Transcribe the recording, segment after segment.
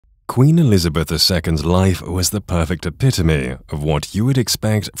Queen Elizabeth II's life was the perfect epitome of what you would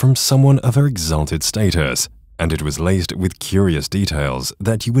expect from someone of her exalted status, and it was laced with curious details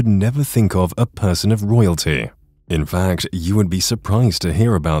that you would never think of a person of royalty. In fact, you would be surprised to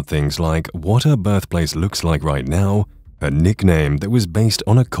hear about things like what her birthplace looks like right now, her nickname that was based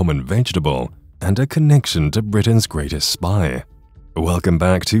on a common vegetable, and a connection to Britain's greatest spy. Welcome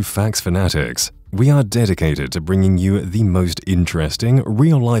back to Facts Fanatics. We are dedicated to bringing you the most interesting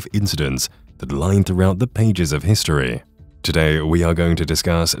real-life incidents that line throughout the pages of history. Today, we are going to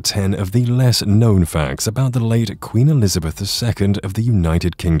discuss 10 of the less-known facts about the late Queen Elizabeth II of the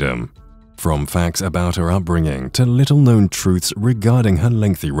United Kingdom. From facts about her upbringing to little-known truths regarding her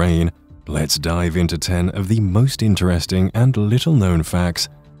lengthy reign, let's dive into 10 of the most interesting and little-known facts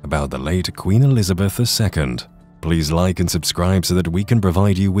about the late Queen Elizabeth II. Please like and subscribe so that we can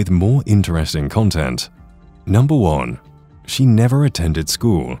provide you with more interesting content. Number 1. She never attended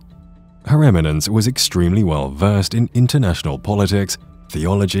school. Her Eminence was extremely well versed in international politics,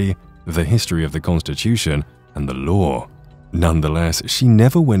 theology, the history of the Constitution, and the law. Nonetheless, she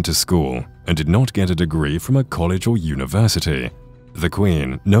never went to school and did not get a degree from a college or university. The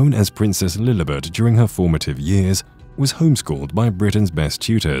Queen, known as Princess Lilibet during her formative years, was homeschooled by Britain's best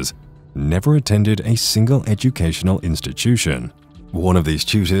tutors, never attended a single educational institution. One of these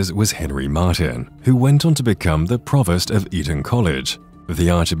tutors was Henry Martyn, who went on to become the Provost of Eton College. The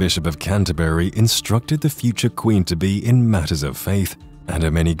Archbishop of Canterbury instructed the future Queen to be in matters of faith, and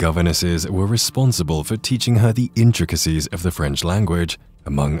her many governesses were responsible for teaching her the intricacies of the French language,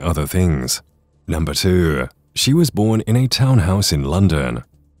 among other things. Number 2. She was born in a townhouse in London.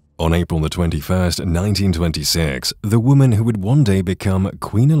 On April 21, 1926, the woman who would one day become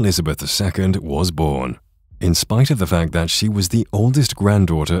Queen Elizabeth II was born. In spite of the fact that she was the oldest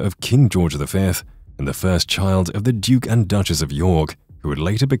granddaughter of King George V and the first child of the Duke and Duchess of York, who would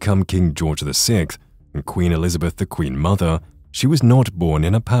later become King George VI and Queen Elizabeth the Queen Mother, she was not born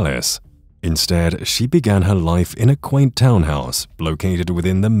in a palace. Instead, she began her life in a quaint townhouse located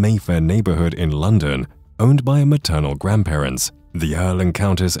within the Mayfair neighborhood in London, owned by her maternal grandparents, the Earl and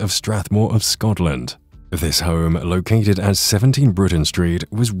Countess of Strathmore of Scotland. This home, located at 17 Bruton Street,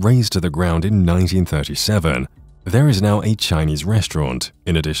 was razed to the ground in 1937. There is now a Chinese restaurant,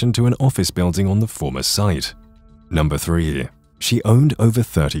 in addition to an office building on the former site. Number 3. She owned over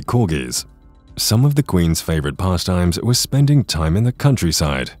 30 corgis. Some of the Queen's favorite pastimes were spending time in the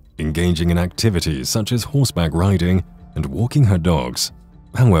countryside, engaging in activities such as horseback riding and walking her dogs.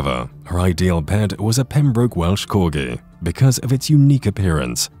 However, her ideal pet was a Pembroke Welsh Corgi because of its unique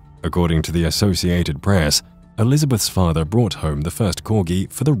appearance. According to the Associated Press, Elizabeth's father brought home the first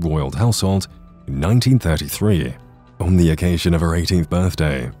Corgi for the royal household in 1933. On the occasion of her 18th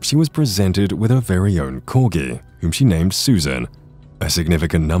birthday, she was presented with her very own Corgi, whom she named Susan. A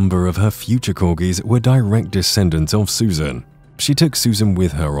significant number of her future Corgis were direct descendants of Susan. She took Susan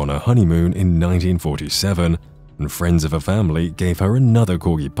with her on a honeymoon in 1947, and friends of her family gave her another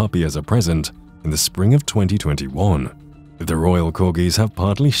Corgi puppy as a present in the spring of 2021. The royal Corgis have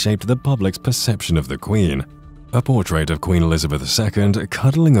partly shaped the public's perception of the Queen. A portrait of Queen Elizabeth II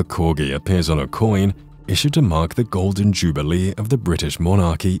cuddling a Corgi appears on a coin issued to mark the Golden Jubilee of the British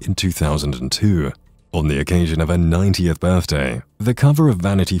monarchy in 2002. On the occasion of her 90th birthday, the cover of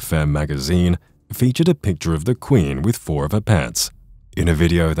Vanity Fair magazine featured a picture of the Queen with 4 of her pets. In a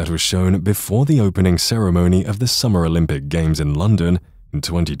video that was shown before the opening ceremony of the Summer Olympic Games in London in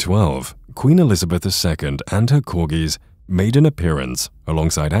 2012, Queen Elizabeth II and her corgis made an appearance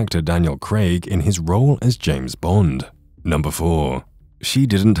alongside actor Daniel Craig in his role as James Bond. Number 4. She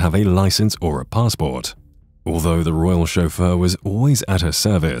didn't have a license or a passport. Although the royal chauffeur was always at her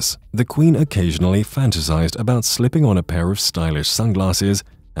service, the Queen occasionally fantasized about slipping on a pair of stylish sunglasses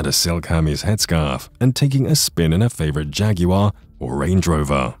and a silk Hermes headscarf and taking a spin in her favorite Jaguar or Range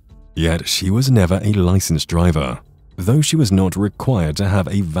Rover. Yet she was never a licensed driver. Though she was not required to have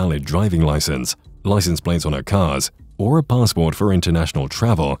a valid driving license, license plates on her cars, or a passport for international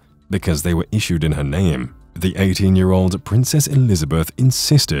travel because they were issued in her name, the 18-year-old Princess Elizabeth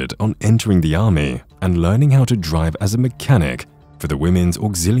insisted on entering the army and learning how to drive as a mechanic for the Women's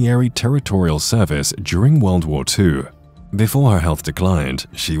Auxiliary Territorial Service during World War II. Before her health declined,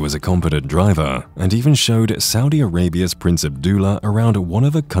 she was a competent driver and even showed Saudi Arabia's Prince Abdullah around one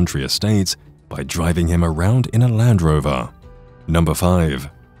of her country estates by driving him around in a Land Rover. Number 5.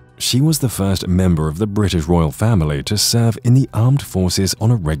 She was the first member of the British royal family to serve in the armed forces on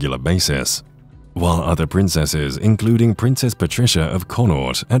a regular basis. While other princesses, including Princess Patricia of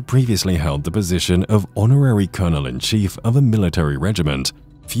Connaught, had previously held the position of Honorary Colonel-in-Chief of a military regiment,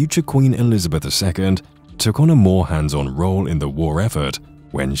 future Queen Elizabeth II took on a more hands-on role in the war effort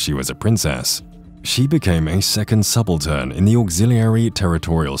when she was a princess. She became a second subaltern in the Auxiliary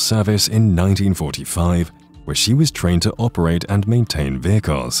Territorial Service in 1945, where she was trained to operate and maintain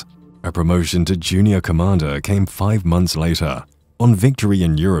vehicles. A promotion to junior commander came 5 months later. On Victory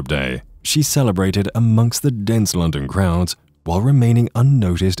in Europe Day, she celebrated amongst the dense London crowds while remaining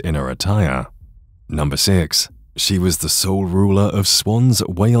unnoticed in her attire. Number 6. She was the sole ruler of swans,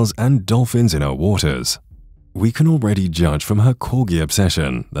 whales, and dolphins in her waters. We can already judge from her corgi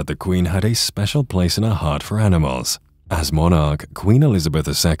obsession that the Queen had a special place in her heart for animals. As monarch, Queen Elizabeth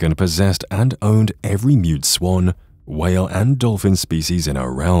II possessed and owned every mute swan, whale, and dolphin species in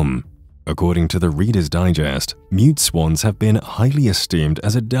her realm. According to the Reader's Digest, mute swans have been highly esteemed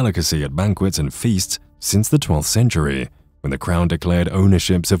as a delicacy at banquets and feasts since the 12th century, when the Crown declared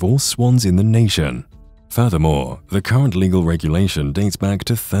ownerships of all swans in the nation. Furthermore, the current legal regulation dates back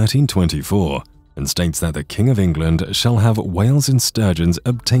to 1324 and states that the King of England shall have whales and sturgeons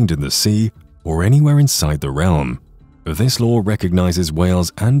obtained in the sea or anywhere inside the realm. This law recognizes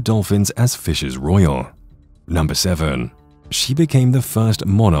whales and dolphins as fishes royal. Number 7. She became the first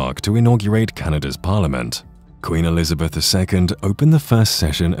monarch to inaugurate Canada's Parliament. Queen Elizabeth II opened the first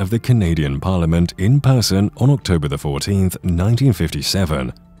session of the Canadian Parliament in person on October 14,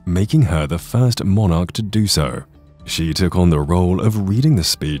 1957, making her the first monarch to do so. She took on the role of reading the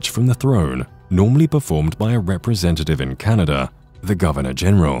speech from the throne, normally performed by a representative in Canada, the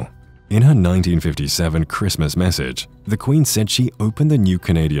Governor-General. In her 1957 Christmas message, the Queen said she opened the new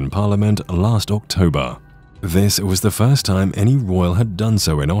Canadian Parliament last October. This was the first time any royal had done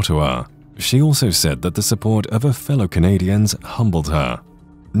so in Ottawa. She also said that the support of her fellow Canadians humbled her.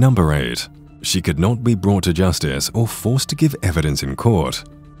 Number 8. She could not be brought to justice or forced to give evidence in court.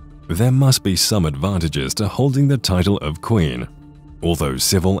 There must be some advantages to holding the title of Queen. Although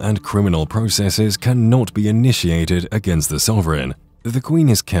civil and criminal processes cannot be initiated against the sovereign, the Queen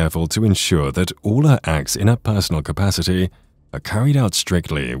is careful to ensure that all her acts in her personal capacity are carried out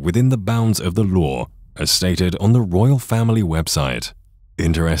strictly within the bounds of the law, as stated on the royal family website.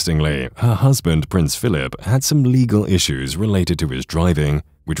 Interestingly, her husband Prince Philip had some legal issues related to his driving,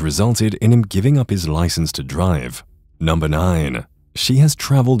 which resulted in him giving up his license to drive. Number 9. She has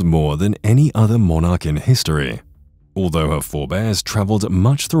traveled more than any other monarch in history. Although her forebears traveled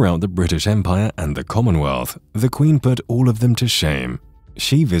much throughout the British Empire and the Commonwealth, the Queen put all of them to shame.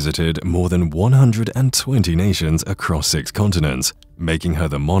 She visited more than 120 nations across 6 continents, making her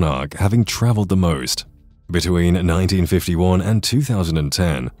the monarch having traveled the most. Between 1951 and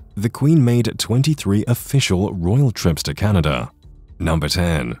 2010, the Queen made 23 official royal trips to Canada. Number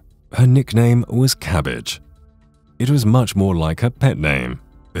 10. Her nickname was Cabbage. It was much more like her pet name.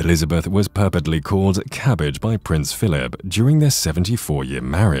 Elizabeth was purportedly called Cabbage by Prince Philip during their 74-year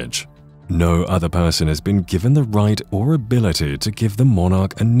marriage. No other person has been given the right or ability to give the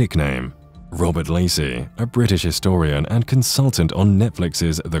monarch a nickname. Robert Lacey, a British historian and consultant on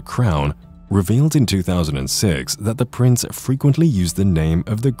Netflix's The Crown, revealed in 2006 that the prince frequently used the name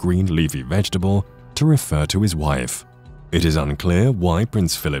of the green leafy vegetable to refer to his wife. It is unclear why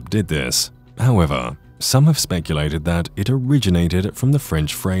Prince Philip did this. However, some have speculated that it originated from the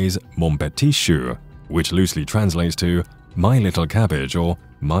French phrase "mon petit chou," which loosely translates to "my little cabbage" or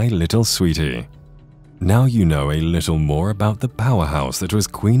 "my little sweetie." Now you know a little more about the powerhouse that was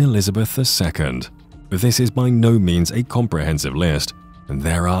Queen Elizabeth II. This is by no means a comprehensive list, and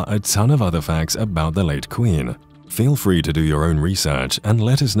there are a ton of other facts about the late Queen. Feel free to do your own research and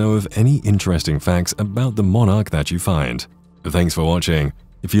let us know of any interesting facts about the monarch that you find. Thanks for watching.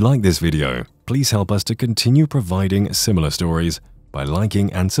 If you like this video, please help us to continue providing similar stories by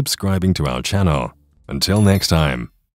liking and subscribing to our channel. Until next time.